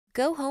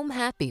Go home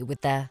happy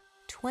with the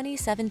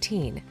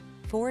 2017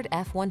 Ford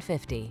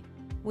F-150.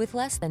 With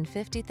less than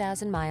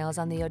 50,000 miles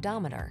on the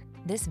odometer,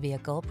 this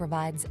vehicle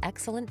provides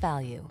excellent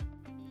value.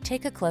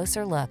 Take a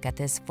closer look at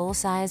this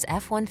full-size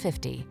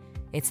F-150.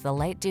 It's the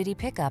light-duty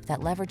pickup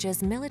that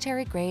leverages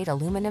military-grade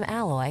aluminum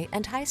alloy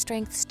and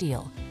high-strength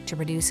steel to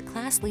produce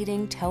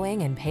class-leading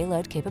towing and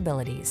payload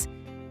capabilities.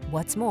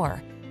 What's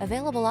more,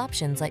 available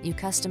options let you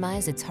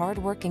customize its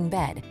hard-working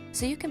bed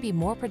so you can be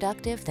more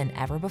productive than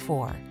ever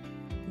before.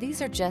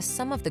 These are just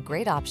some of the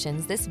great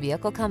options this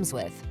vehicle comes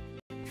with: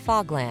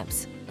 fog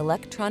lamps,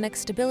 electronic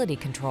stability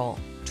control,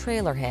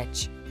 trailer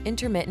hitch,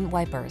 intermittent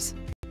wipers,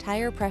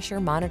 tire pressure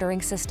monitoring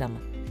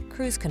system,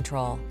 cruise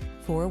control,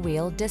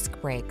 four-wheel disc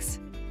brakes,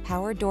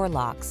 power door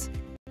locks,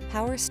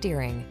 power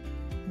steering.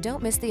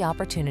 Don't miss the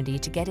opportunity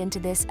to get into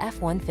this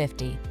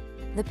F-150,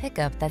 the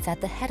pickup that's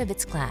at the head of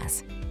its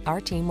class.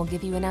 Our team will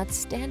give you an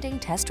outstanding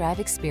test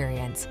drive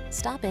experience.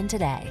 Stop in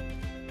today.